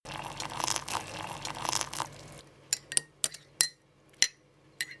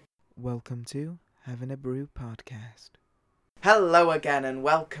Welcome to Having a Brew podcast. Hello again and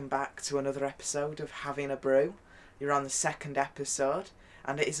welcome back to another episode of Having a Brew. You're on the second episode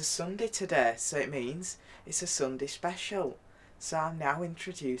and it is a Sunday today, so it means it's a Sunday special. So I'm now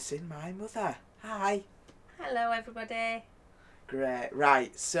introducing my mother. Hi. Hello everybody. Great.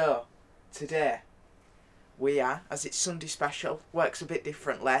 Right, so today we are, as it's Sunday special, works a bit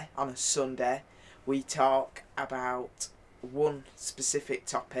differently on a Sunday. We talk about one specific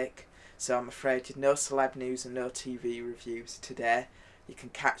topic. So I'm afraid no celeb news and no TV reviews today. You can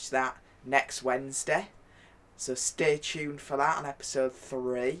catch that next Wednesday. So stay tuned for that on episode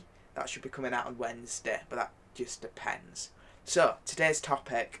 3. That should be coming out on Wednesday, but that just depends. So today's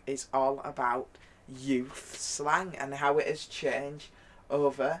topic is all about youth slang and how it has changed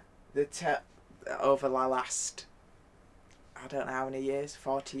over the last, I don't know how many years,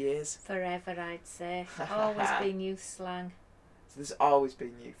 40 years? Forever, I'd say. Always been youth slang. So there's always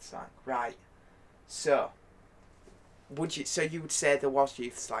been youth slang, right? So, you would say there was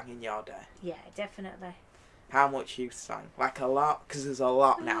youth slang in your day? Yeah, definitely. How much youth slang? Like a lot? Because there's a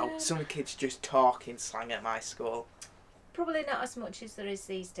lot now. Some kids just talk in slang at my school. Probably not as much as there is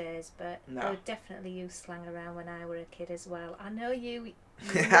these days, but No. there were definitely youth slang around when I were a kid as well. I know you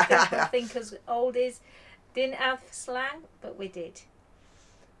I think as oldies didn't have slang, but we did.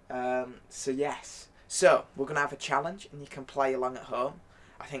 So yes. So, we're going to have a challenge and you can play along at home.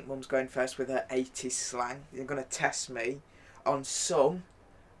 I think Mum's going first with her 80s slang. You're going to test me on some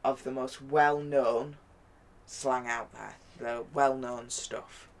of the most well-known slang out there. The well-known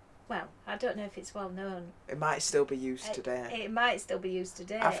stuff. Well, I don't know if it's well known. It might still be used today. It might still be used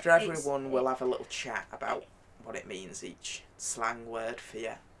today. After everyone, we'll have a little chat about what it means, each slang word for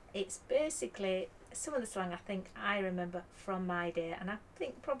you. It's basically some of the slang I think I remember from my day, and I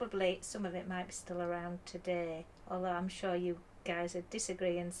think probably some of it might be still around today, although I'm sure you guys would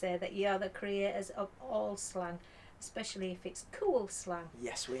disagree and say that you're the creators of all slang, especially if it's cool slang.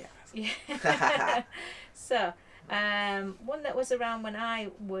 Yes, we have. Yeah. So, one that was around when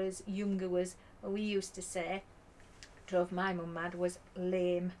I was younger was, we used to say, drove my mum mad, was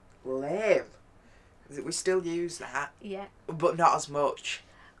lame. Lame. We still use that. Yeah. But not as much.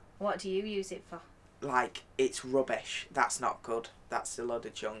 What do you use it for? Like, it's rubbish. That's not good. That's a load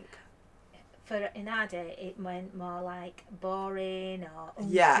of junk. In our day, it meant more like boring or uncool,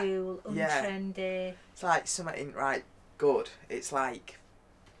 Yeah. untrendy. It's like something ain't right good. It's like,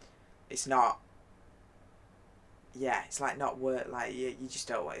 it's not. Yeah, it's like not work. Like you just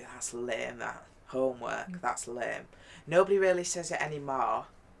don't want it. That's lame. That homework. That's lame. Nobody really says it anymore.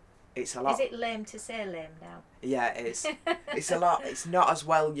 It's a lot. Is it lame to say lame now? Yeah, it is. It's a lot. It's not as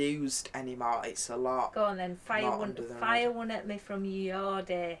well used anymore. It's a lot. Go on then, fire one at me from your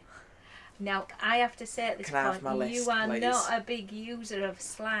day. Now, I have to say at this Can I have point, my list, you are please? not a big user of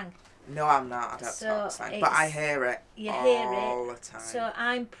slang. No, I'm not. I don't So talk slang, but I hear it all the time. So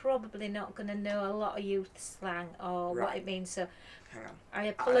I'm probably not going to know a lot of youth slang or what it means. So Hang on. I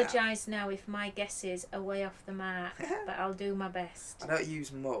apologise now if my guesses are way off the mark, but I'll do my best. I don't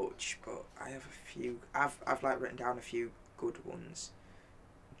use much, but I have a few. I've like written down a few good ones.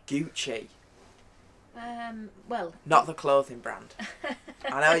 Gucci. Well, Not the clothing brand.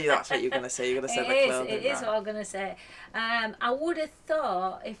 I know that's what you're going to say. You're going to say the clothing brand. It is what I'm going to say. I would have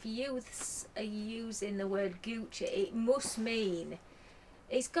thought if youths are using the word Gucci, it must mean,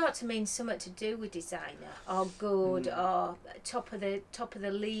 it's got to mean something to do with designer or good or top of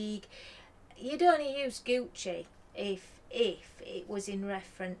the league. You'd only use Gucci if it was in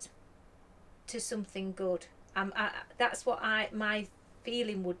reference to something good. That's what my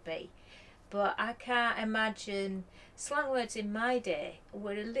feeling would be. But I can't imagine, slang words in my day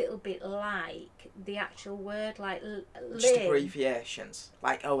were a little bit like the actual word, like Just lame. abbreviations,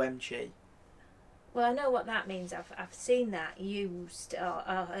 like OMG. Well, I know what that means. I've seen that used or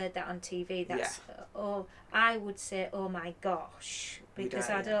heard that on TV. That's I would say, oh my gosh, because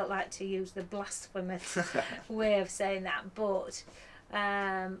I don't like to use the blasphemous way of saying that. But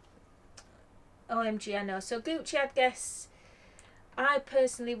OMG, I know. So Gucci, I'd guess. I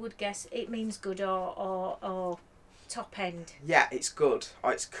personally would guess it means good or top end. Yeah, it's good,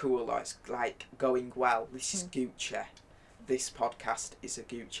 or it's cool, or it's like going well. This is Gucci. This podcast is a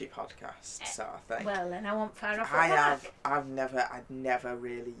Gucci podcast, sort of thing. Well, and I won't fire off. I've never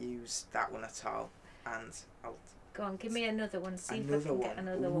really used that one at all, and I'll go on, give me another one. See if I can get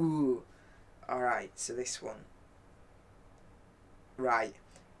another one. Ooh. All right, so this one. Right,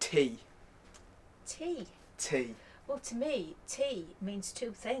 tea. Tea. Well, to me, tea means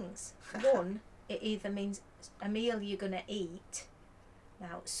two things. One, it either means a meal you're going to eat.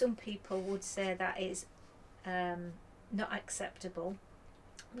 Now, some people would say that is not acceptable.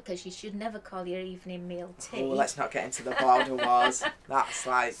 because you should never call your evening meal tea. Oh, let's not get into the border wars. That's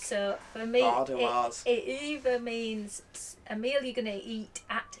like So for me, border wars. it either means a meal you're going to eat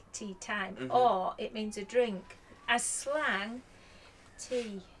at tea time, Mhm. or it means a drink. As slang,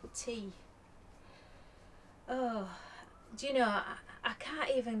 tea. Oh, do you know, I can't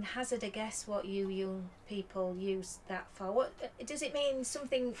even hazard a guess what you young people use that for. What does it mean?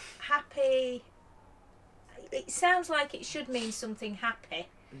 Something happy? It sounds like it should mean something happy.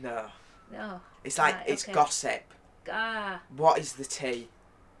 No. No. It's like, Right, it's okay. gossip. Ah, What is the tea?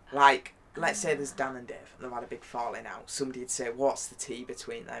 Like, let's say there's Dan and Dave and they've had a big falling out. Somebody'd say, what's the tea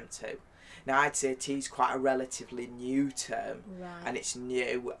between them two? Now, I'd say tea's quite a relatively new term. right. And it's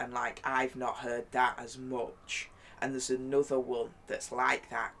new, and like, I've not heard that as much. And there's another one that's like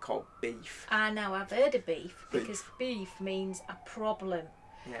that called beef. Now I've heard of beef, because beef means a problem.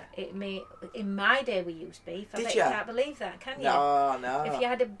 Yeah. In my day we used beef. I Did bet ya? you can't believe that, can you? No. If you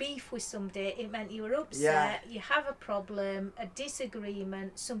had a beef with somebody, it meant you were upset, Yeah. you have a problem, a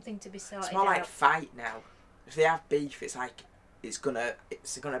disagreement, something to be sorted It's more like out. fight now. If they have beef, it's like it's gonna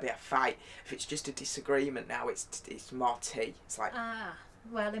be a fight. If it's just a disagreement now, it's more tea. It's like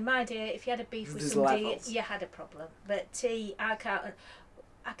Well, in my day, if you had a beef with There's somebody, levels. you had a problem. But tea, I can't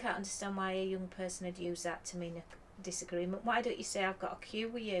understand why a young person would use that to mean a disagreement. Why don't you say, I've got a queue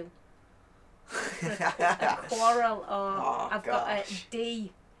with you? A quarrel, or Oh, I've got a gosh.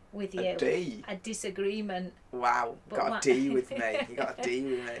 D with you. a D. A disagreement. Wow, But got what- a D with me. You got a D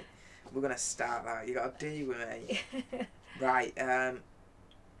with me. We're gonna start that. You got a D with me. Right.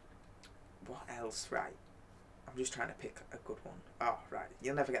 What else? Right. I'm just trying to pick a good one. Oh, right.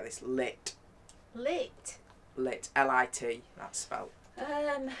 You'll never get this. Lit. Lit. Lit. L-I-T. That's spelled.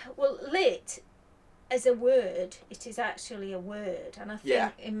 Well, lit as a word, it is actually a word, and I think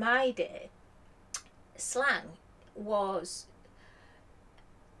Yeah. in my day, slang was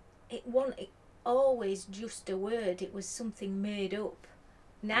it wasn't always just a word. It was something made up.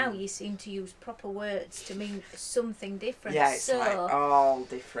 Now you seem to use proper words to mean something different. Yeah, it's so like all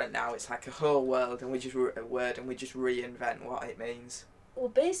different now. It's like a whole world, and we just reinvent what it means. well,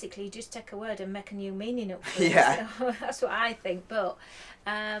 basically, you just take a word and make a new meaning up for it. Yeah. So that's what I think. But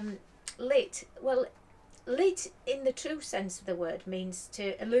lit, well, lit in the true sense of the word means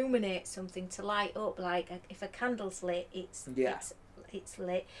to illuminate something, to light up. Like if a candle's lit, it's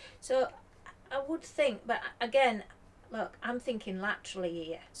lit. So I would think, but again, look, I'm thinking laterally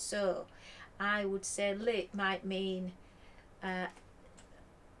here. So I would say lit might mean a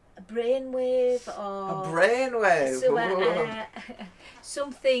brainwave, or A brainwave. so, Whoa.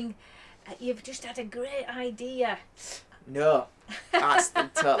 something. You've just had a great idea. No, that's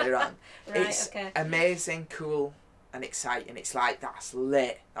totally wrong. Right, It's okay. amazing, cool, and exciting. It's like, that's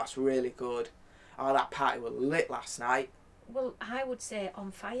lit. That's really good. Oh, that party was lit last night. Well, I would say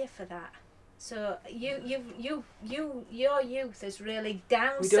on fire for that. So your youth has really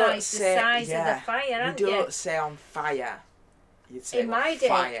downsized the size of the fire, You haven't don't you? say on fire. You'd say In my day,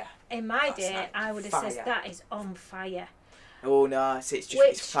 fire. In my That's day, like I would have fire. said that is on fire. Oh no, it's just Which-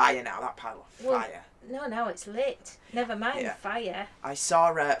 it's fire now. That part was Well, fire. No, it's lit. Never mind Yeah. fire. I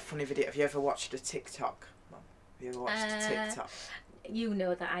saw a funny video. Have you ever watched a TikTok? Mum? Have you ever watched a Uh, TikTok? You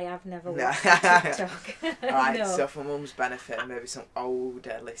know that I have never No. watched TikTok. Alright, No. so for mum's benefit and maybe some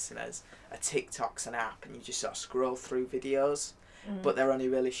older listeners, a TikTok's an app and you just sort of scroll through videos, but they're only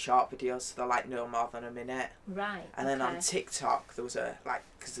really short videos, so they're like no more than a minute. Right. And then on okay. TikTok, there was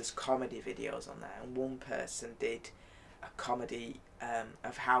because there's comedy videos on there, and one person did a comedy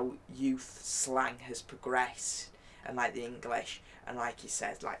of how youth slang has progressed, and like the English, and like he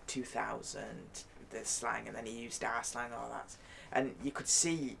said, like 2000, the slang, and then he used our slang, all that. And you could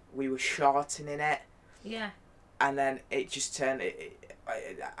see we were shortening it, Yeah. and then it just turned.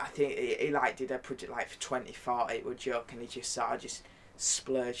 I think he like did a project like for 2040. It was a joke, and he just sort of just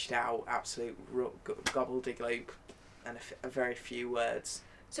splurged out absolute gobbledygook and a very few words.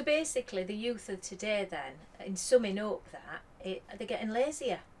 So basically, the youth of today, then, in summing up that, they're getting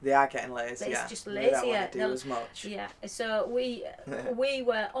lazier. They are getting lazy. It's Yeah. just They don't lazier. want to do as much. Yeah. So we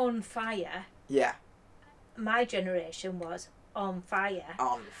were on fire. Yeah. My generation was on fire,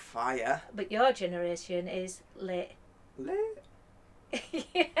 On fire. but your generation is lit. Lit.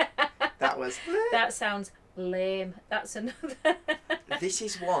 Yeah. That was lit. That sounds lame. That's another. This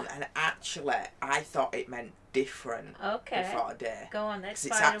is one, and actually, I thought it meant different Okay. before a day. Go on, let's 'Cause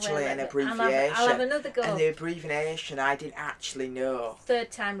it's fire actually away. an I'll abbreviation. have another go. And the abbreviation I didn't actually know. Third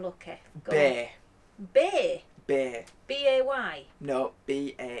time lucky. Go on. Bay. Bay. Bay. B-A-Y. No,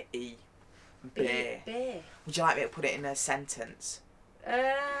 B-A-E. Bay. Bay. Would you like me to put it in a sentence?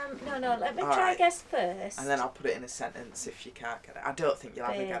 No, no. Let me All try right. guess first. And then I'll put it in a sentence if you can't get it. I don't think you'll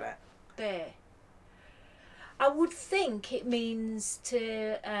ever get it. Bear. I would think it means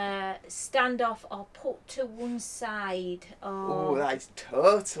to stand off or put to one side Oh, or that is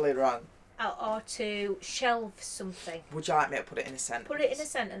totally wrong. or to shelve something. Would you like me to put it in a sentence? Put it in a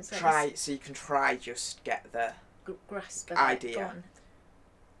sentence. Try, so you can try just get the grasp of idea. It.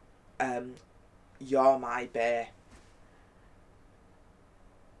 Go on. You're my bear.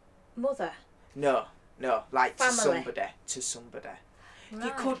 Mother. No, like Family. to somebody. Right.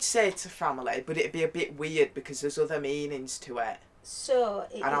 You could say to family, but it'd be a bit weird because there's other meanings to it. So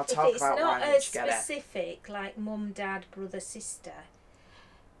And I'll if talk it's about not why as once you get it. specific like mum, dad, brother, sister,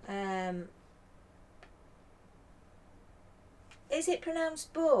 is it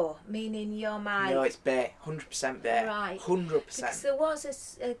pronounced bo, meaning you're my... No, it's bear. 100% bear. Right. 100%. Because there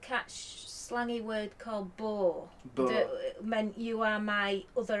was a catch slangy word called bo, Bo. that meant you are my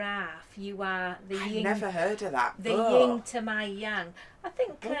other half. You are the I yin. never heard of that. The Bo. yin to my yang. I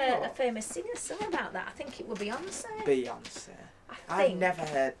think Bo. a famous singer sung about that. I think it would be Beyonce. Beyonce. I I've think. never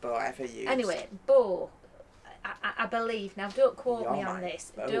heard bo ever used. Anyway, bo. I believe, now don't quote You're me on my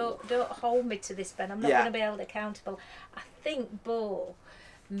this, beau. don't hold me to this, Ben, I'm not Yeah. going to be held accountable. I think bo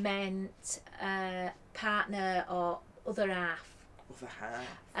meant partner or other half. Other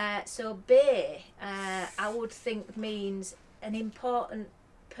half. So bay, I would think means an important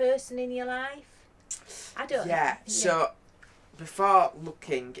person in your life. I don't know. Yeah, so before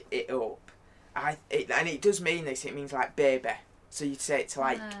looking it up, and it does mean this, it means like baby. So you'd say it to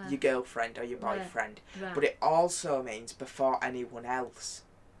like your girlfriend or your boyfriend. Right. But it also means before anyone else.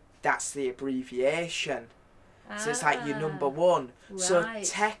 That's the abbreviation. So it's like your number one. So Right.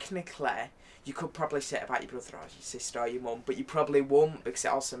 technically, you could probably say it about your brother or your sister or your mum, but you probably won't because it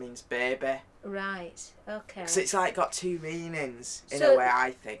also means baby. Right, okay. So it's like got two meanings in So a way,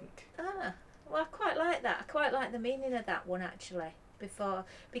 I think. Well, I quite like that. I quite like the meaning of that one actually.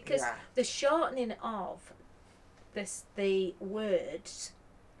 Because Yeah. the shortening of the words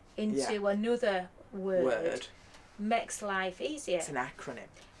into another word makes life easier. It's an acronym.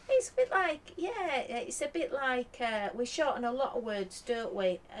 It's a bit like we shorten a lot of words, don't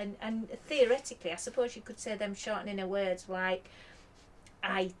we? And theoretically, I suppose you could say them shortening of words like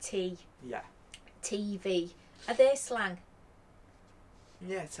IT, Yeah. TV. Are they slang?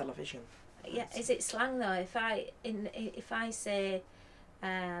 Yeah, television. Yeah, is it slang though? If I say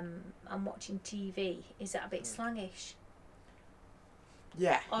I'm watching TV, is that a bit slangish?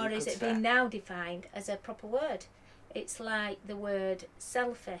 Yeah. Or you is could it say. being now defined as a proper word? It's like the word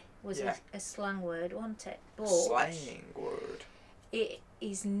selfie was a slang word, wasn't it? But Slang word. it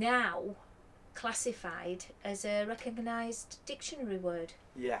is now classified as a recognised dictionary word.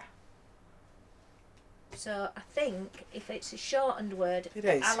 Yeah. So I think if it's a shortened word, It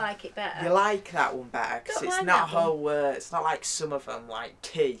is. I like it better. You like that one better because Don't it's mind not a that one. whole word. It's not like some of them, like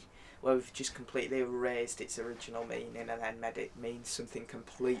tea, where we've just completely erased its original meaning and then made it mean something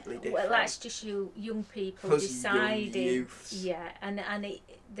completely different. Well, that's just you young people Us young deciding. youths. Yeah, and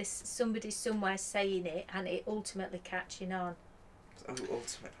somebody somewhere saying it and it ultimately catching on. Oh,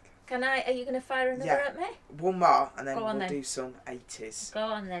 ultimate. Are you going to fire another Yeah. at me? One more, and then Go on we'll then. do some 80s. Go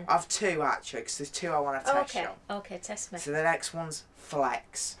on then. I've two actually, because there's two I want to test Okay, you. okay, test me. So the next one's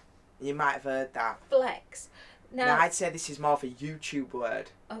flex. You might have heard that. Flex. Now Now, I'd say this is more of a YouTube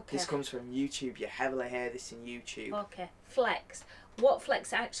word. okay, This comes from YouTube. You heavily hear this in YouTube. okay, flex. What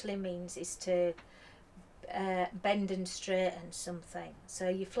flex actually means is to bend and straighten something. So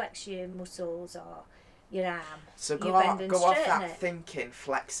you flex your muscles or your arm. So You go bend off, and go off straighten that it. thinking,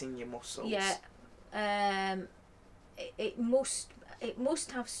 flexing your muscles. Yeah. It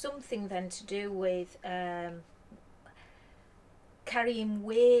must have something then to do with carrying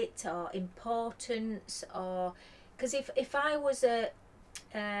weight or importance, or because if I was a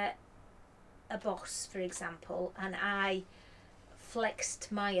boss, for example, and I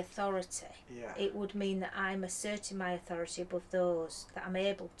flexed my authority, Yeah. it would mean that I'm asserting my authority above those that I'm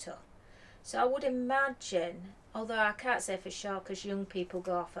able to. So I would imagine, although I can't say for sure because young people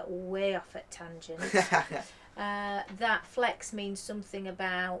go way off at tangents, that flex means something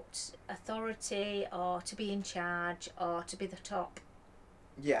about authority or to be in charge or to be the top.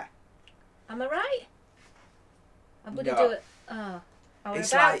 Yeah. Am I right? I'm going to No. do it. Oh, I was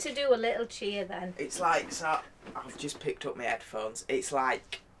It's about like- to do a little cheer then. It's like, so I've just picked up my headphones. It's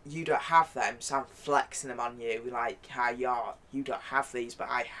like you don't have them, so I'm flexing them on you. Like, hi, you don't have these, but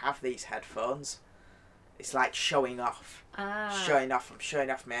I have these headphones. It's like showing off. Showing off. I'm showing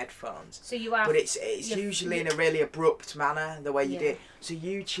off my headphones. So you are. But it's you're- usually in a really abrupt manner, the way you do Yeah. it. So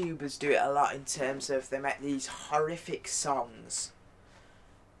YouTubers do it a lot in terms of they make these horrific songs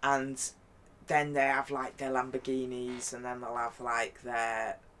and then they have like their Lamborghinis, and then they'll have like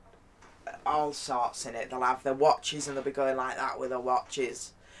their all sorts in it. They'll have their watches, and they'll be going like that with their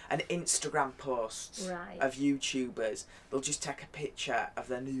watches. And Instagram posts Right. of YouTubers, they'll just take a picture of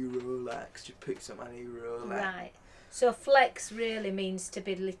their new Rolex, just put up my new Rolex. Right. So flex really means to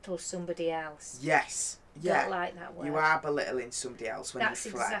belittle somebody else. Yes. Yeah. Don't like that word. You are belittling somebody else when That's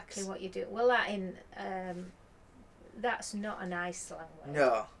you flex. exactly what you do. Well, that's not a nice slang word.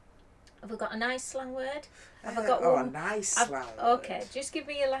 No. Have we got a nice slang word? Have I Uh, got oh, one? a nice I've- slang Okay, word. just give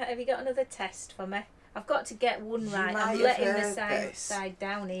me have you got another test for me? I've got to get one You right. might I'm have letting the heard side this. side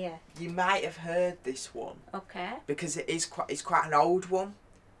down here. You might have heard this one Okay. because it's quite an old one.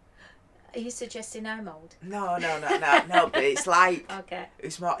 Are you suggesting I'm old? No, but it's like Okay.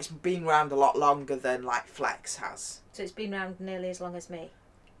 it's been around a lot longer than like flex has. So it's been around nearly as long as me.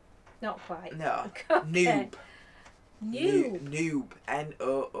 Not quite. No. Okay. Noob. Noob. Noob.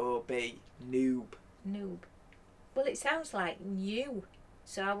 Noob. Noob. Noob. Well, it sounds like new.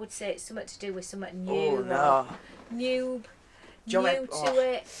 So I would say it's something to do with something new. Oh or no. Noob. Do you New want to me-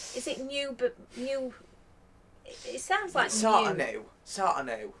 it. Is it new but new? It sounds like It's sort of new. new. Sort of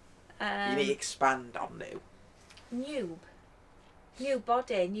new. You need to expand on new. Noob. New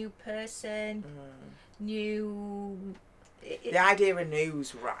body, new person, new. The idea of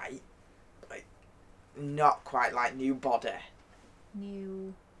new's right, but not quite like new body.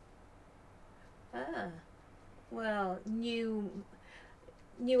 New. Well,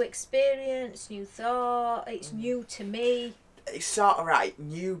 new experience, new thought. It's new to me. It's sort of right.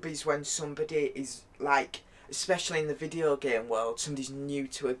 Noob is when somebody is like, especially in the video game world, somebody's new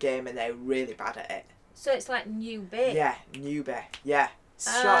to a game and they're really bad at it. So it's like newbie. Yeah, newbie. Yeah.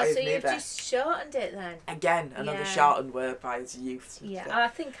 So Shortened you've newbie. just shortened it then. Again, another Yeah. shortened word by his youth. Yeah, I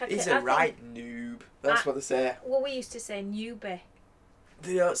think I He's could. a I think- right noob. That's what they say. Well, we used to say newbie.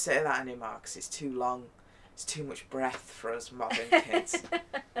 They don't say that anymore because it's too long. It's too much breath for us modern kids.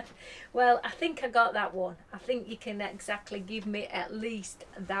 Well, I think I got that one. I think you can exactly give me at least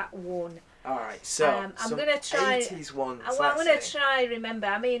that one. All right, so I'm some gonna try- 80s ones. Well, I'm let's going to see. try remember.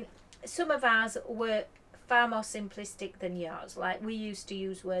 I mean, some of ours were far more simplistic than yours. Like we used to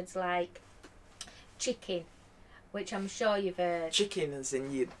use words like chicken, which I'm sure you've heard. Chicken as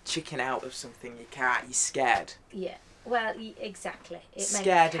in you chicken out of something you can't. You're scared. Yeah. Well, exactly. It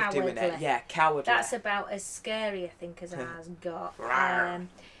Scared meant of cowardly. doing it. Yeah, cowardly. That's about as scary, I think, as ours got. Rawr.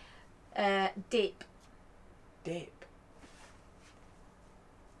 Dip. Dip.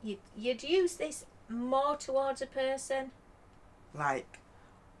 You'd use this more towards a person. Like,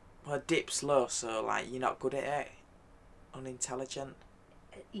 well, dip's low, so like you're not good at it. Unintelligent.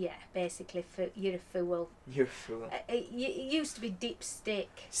 Yeah, basically, you're a fool. You're a fool. It used to be dipstick.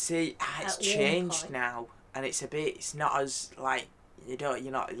 See, it's At one changed point. now, and it's a bit. It's not as like you're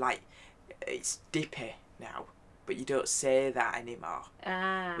not like. It's dippy now, but you don't say that anymore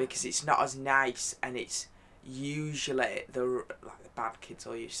Ah. because it's not as nice, and it's usually the bad kids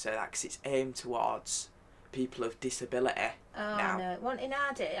all used to say that because it's aimed towards people of disability. Oh now. no, one in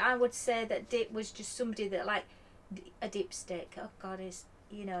our day, I would say that dip was just somebody that like a dipstick. Oh God, he's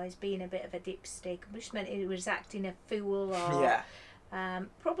being a bit of a dipstick. Which meant he was acting a fool or Yeah,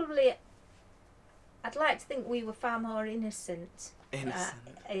 probably. I'd like to think we were far more innocent innocent.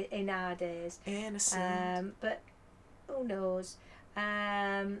 in our days. Innocent. But who knows?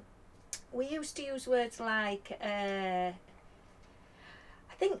 We used to use words like. I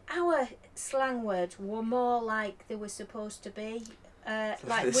think our slang words were more like they were supposed to be. Like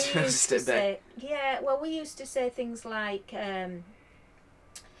They're we supposed used to to be. say, yeah. Well, we used to say things like,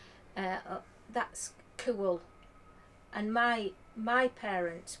 "That's cool," and my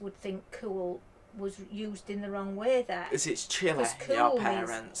parents would think "cool" was used in the wrong way. That Is it's chilly? 'cause cool Your means-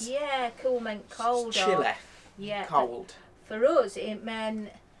 parents. yeah, cool meant cold. It's chilly. Or, yeah, Cold. For us, it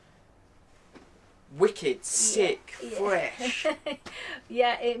meant Wicked. Sick. yeah. Fresh.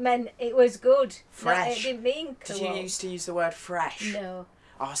 yeah, it meant it was good. Fresh. It didn't mean cool. Did you used to use the word fresh? No.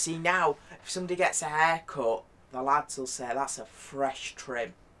 Oh, see now, if somebody gets a haircut, the lads will say that's a fresh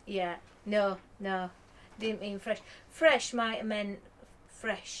trim. Yeah. No. Didn't mean fresh. Fresh might have meant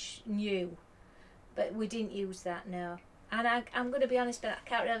fresh, new, but we didn't use that. No. And I'm going to be honest, but I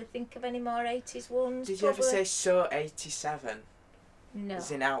can't really think of any more 80s ones. Did you ever probably. say so 87? No.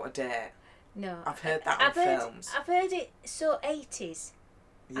 As in out of date? No. I've heard that on films. I've heard it so 80s.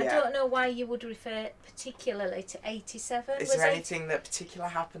 I Yeah. don't know why you would refer particularly to 87. Is Was there it- anything that particular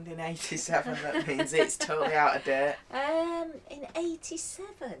happened in 87 that means it's totally out of date? In 87,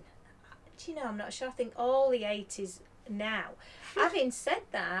 do you know, I'm not sure. I think all the 80s now. Having said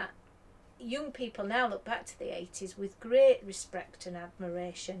that, young people now look back to the 80s with great respect and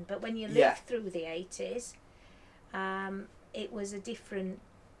admiration, but when you live Yeah. through the 80s, it was a different,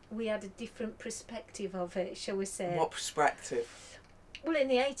 we had a different perspective of it, shall we say. What perspective? Well, in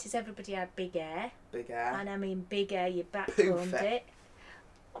the 80s everybody had big hair, Big hair. and I mean big hair, you backcombed Poofy. it.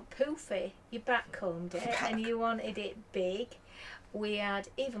 Oh, poofy, you backcombed it and you wanted it big. We had,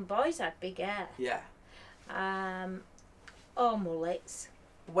 even boys had big hair, Yeah. or mullets.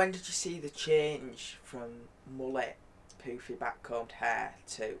 When did you see the change from mullet, poofy, backcombed hair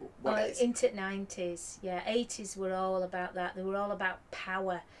to what it is? Into 90s, yeah. 80s were all about that. They were all about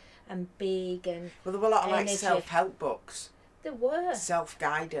power and big, and Well, there were a lot of like energy. self-help books, there were.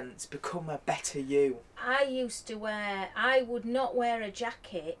 self-guidance, become a better you. I would not wear a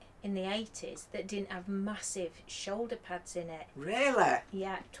jacket in the 80s that didn't have massive shoulder pads in it. Really?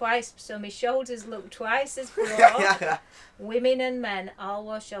 Yeah, twice, so my shoulders look twice as broad. Yeah. Women and men all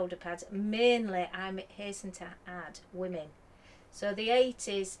wore shoulder pads. Mainly, I hasten to add, women. So the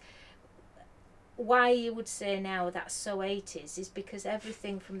 80s, why you would say now that's so 80s is because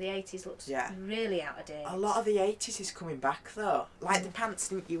everything from the 80s looks Yeah. really out of date. A lot of the 80s is coming back though. Like the pants,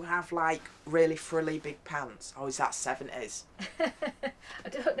 didn't you have like really frilly big pants? Or is that 70s? I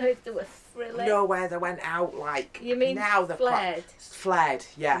don't know if they were frilly. No, where they went out like. You mean now they're flared? Flared,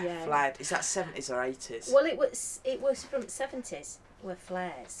 yeah, Yeah. flared. Is that 70s or 80s? Well, it was from 70s. Were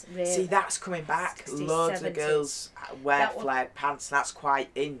flares, really. See, that's coming back. 60s, Loads 70s. of girls wear That were- flared pants. That's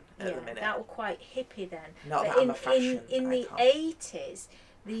quite in at Yeah, the minute. that were quite hippie then. Not But that I'm a fashion in the icon. 80s,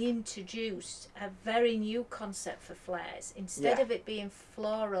 they introduced a very new concept for flares. Instead Yeah. of it being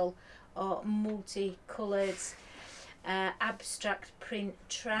floral or multicoloured, abstract print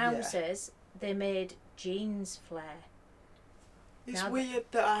trousers, they made jeans flare. It's now weird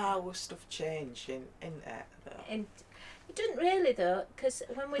that our stuff changed in it though. And it doesn't really though, because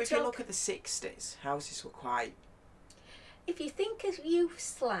when we But if you talk, look at the 60s, houses were quite. if you think of youth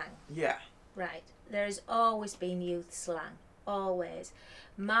slang, Yeah. right, there has always been youth slang, always.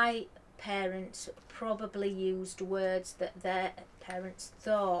 My parents probably used words that their parents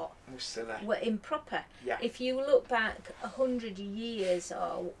thought Was silly. were improper. Yeah. If you look back 100 years,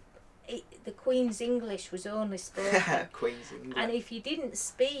 or the Queen's English was only spoken, Queen's England. and if you didn't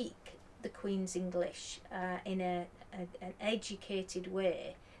speak the Queen's English in an educated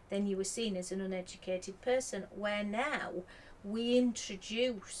way, then you were seen as an uneducated person. Where now we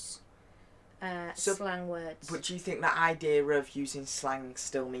introduce So- slang words. But do you think that idea of using slang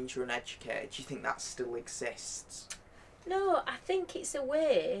still means you're uneducated? Do you think that still exists? No, I think it's a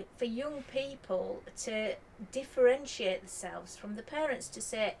way for young people to differentiate themselves from the parents, to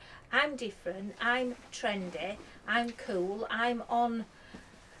say, I'm different, I'm trendy, I'm cool, I'm on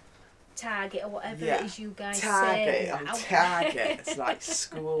target, or whatever Yeah. it is you guys Target, say on now. target. It's like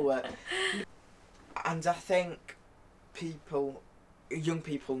schoolwork. And I think young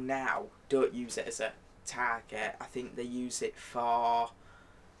people now don't use it as a target. I think they use it for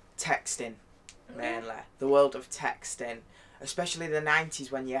texting, mainly. The world of texting. Especially the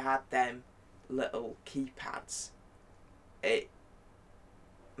 90s when you had them little keypads. It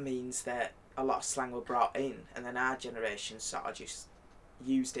means that a lot of slang were brought in, and then our generation sort of just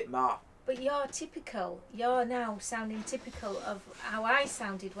used it more. But you're now sounding typical of how I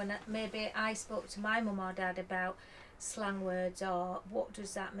sounded when maybe I spoke to my mum or dad about slang words, or what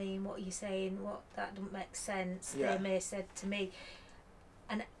does that mean, what are you saying, what, that doesn't make sense, Yeah. they may have said to me.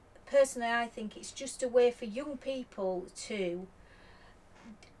 And personally I think it's just a way for young people to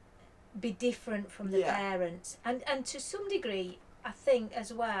be different from the Yeah. parents, and to some degree I think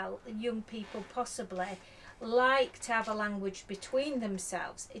as well young people possibly like to have a language between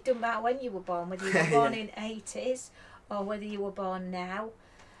themselves. It doesn't matter when you were born, whether you were born in 80s or whether you were born now.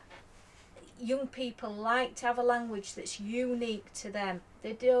 Young people like to have a language that's unique to them.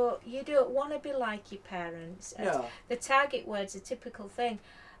 You don't want to be like your parents. And No. the target word's a typical thing.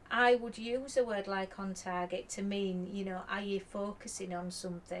 I would use a word like on target to mean, are you focusing on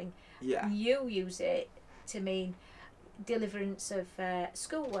something? Yeah. You use it to mean deliverance of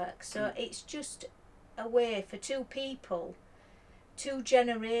schoolwork. So it's just a way for two people, two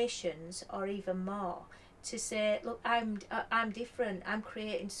generations or even more, to say, look, I'm different.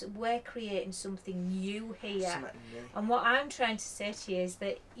 We're creating something new here. Something new. And what I'm trying to say to you is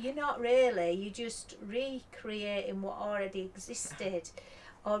that you're not really, you're just recreating what already existed,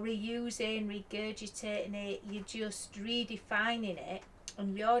 or reusing, regurgitating it. You're just redefining it.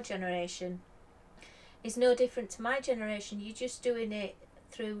 And your generation is no different to my generation. You're just doing it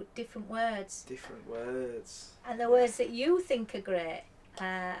through different words. Different words. And the words that you think are great,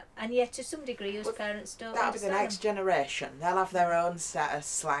 And yet, to some degree, us Well, parents don't That'll be the understand next generation. They'll have their own set of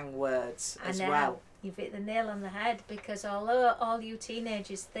slang words them. as I know. well. You've hit the nail on the head, because although all you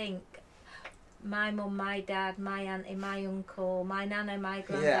teenagers think my mum, my dad, my auntie, my uncle, my nana, my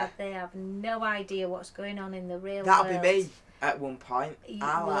granddad, Yeah. they have no idea what's going on in the real That'll world. be me at one point.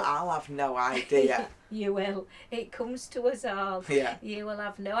 Well- I'll have no idea. You will. It comes to us all. Yeah. You will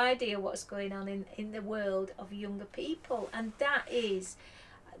have no idea what's going on in the world of younger people. And that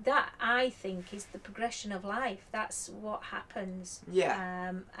I think is the progression of life. That's what happens.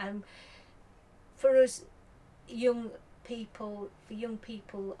 Yeah. And for us young people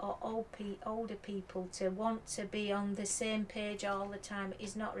or older people to want to be on the same page all the time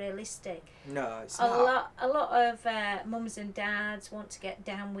is not realistic. No, it's A not. lot of mums and dads want to get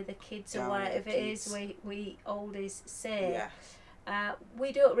down with the kids Down or with the whatever it is kids. we oldies say. Yeah.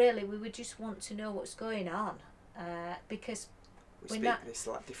 We don't really. We would just want to know what's going on, because We we're speak not- this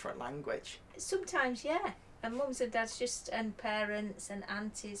different language. sometimes, yeah. And mums and dads and parents and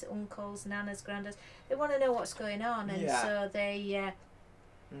aunties, uncles, nanas, granddads, they want to know what's going on, and Yeah. so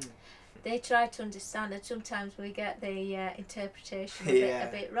they try to understand. And sometimes we get the interpretation of it Yeah.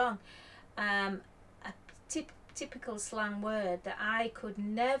 a bit wrong. A typical slang word that I could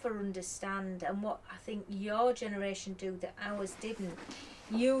never understand, and what I think your generation do that ours didn't.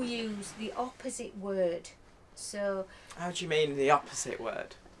 You use the opposite word. So, How do you mean the opposite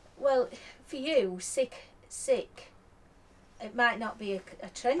word? well, for you, sick. It might not be a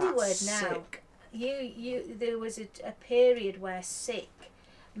trendy That's word now. sick. There was a period where sick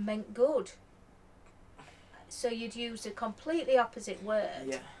meant good. So you'd use a completely opposite word.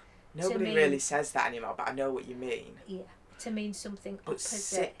 Yeah. Nobody mean- really says that anymore, but I know what you mean. Yeah, to mean something But opposite.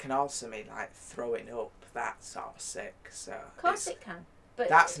 sick can also mean like throwing up. That sort of sick. So Of course it's- it can. But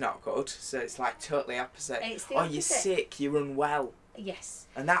that's not good. So it's like totally opposite. It's the Oh, you're opposite. sick. You're unwell. Yes.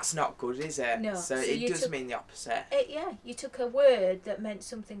 And that's not good, is it? No, So, so it you does took- mean the opposite. You took a word that meant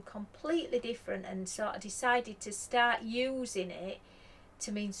something completely different and sort of decided to start using it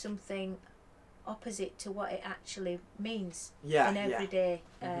to mean something opposite to what it actually means Yeah, in yeah. everyday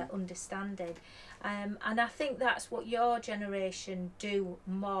Mhm. understanding. And I think that's what your generation do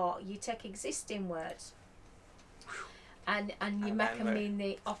more. You take existing words and you And make then them mean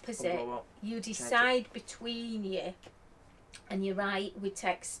the opposite. Blow up. You decide between you, and you're right with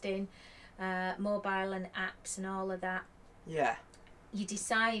texting, mobile and apps and all of that. Yeah. You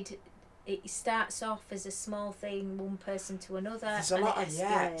decide. It starts off as a small thing, one person to another, There's a and lot it of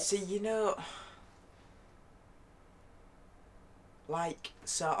escalates. See, like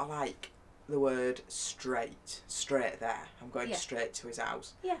sort of like the word straight there. I'm going Yeah. straight to his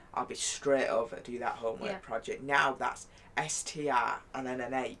house. Yeah. I'll be straight over, do that homework Yeah. project. Now that's STR and then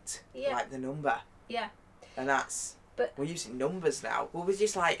an 8, Yeah. like the number. Yeah. And that's. But- we're using numbers now. Well, we're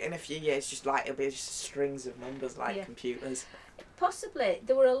just like in a few years, just like it'll be just strings of numbers like Yeah. computers. Possibly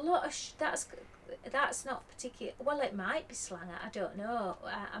there were a lot of that's not particular. Well, it might be slang. I don't know.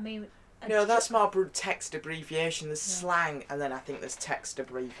 I mean. No, that's more text abbreviation. There's Yeah. slang, and then I think there's text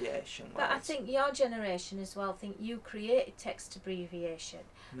abbreviation. But I words. think your generation as well. Think you created text abbreviation.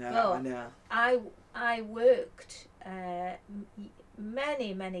 No, well, I know. I worked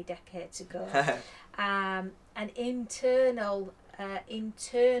many decades ago. An internal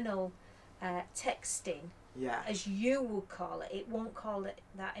texting, Yeah. as you would call it. It won't call it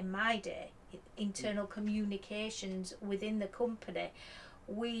that in my day. Internal communications within the company.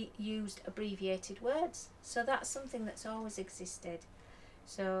 We used abbreviated words, so that's something that's always existed.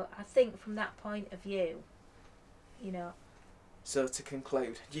 So I think from that point of view, So to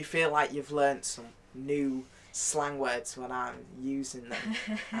conclude, do you feel like you've learnt some new slang words when I'm using them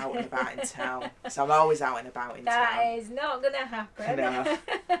out and about in town? So I'm always out and about in that town. is not going to happen. No.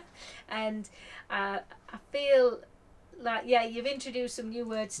 And I feel like, you've introduced some new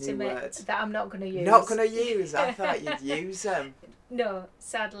words to New me words. that I'm not going to use. Not gonna use. I thought you'd use them. No,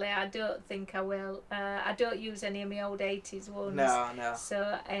 sadly, I don't think I will. I don't use any of my old 80s ones. No.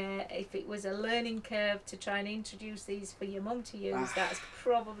 So if it was a learning curve to try and introduce these for your mum to use, Ah, that's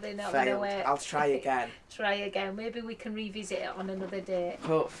probably not going to Failed. work. I'll try again. Try again. Maybe we can revisit it on another day.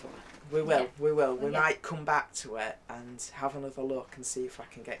 Hopefully. We will. Yeah. We will. We Yeah. might come back to it and have another look and see if I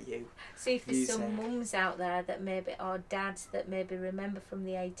can get you. See if there's Use some it. mums out there that maybe, or dads that maybe remember from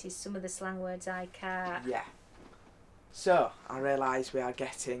the 80s some of the slang words I can't. Yeah. So, I realise we are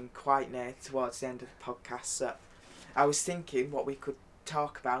getting quite near towards the end of the podcast, so I was thinking what we could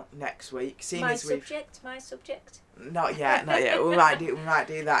talk about next week. Seeing My as we've subject. not yet. We might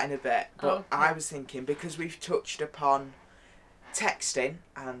do that in a bit. But Okay. I was thinking because we've touched upon texting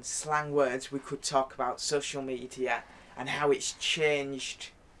and slang words, we could talk about social media and how it's changed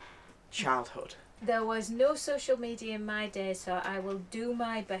childhood. There was no social media in my day, so I will do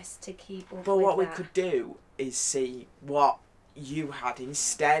my best to keep up But with what we that. could do is see what you had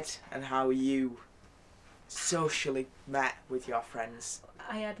instead and how you socially met with your friends.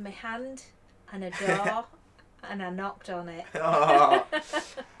 I had my hand and a door and I knocked on it. Oh.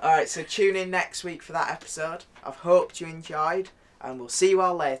 Alright, so tune in next week for that episode. I've hoped you enjoyed, and we'll see you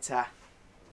all later.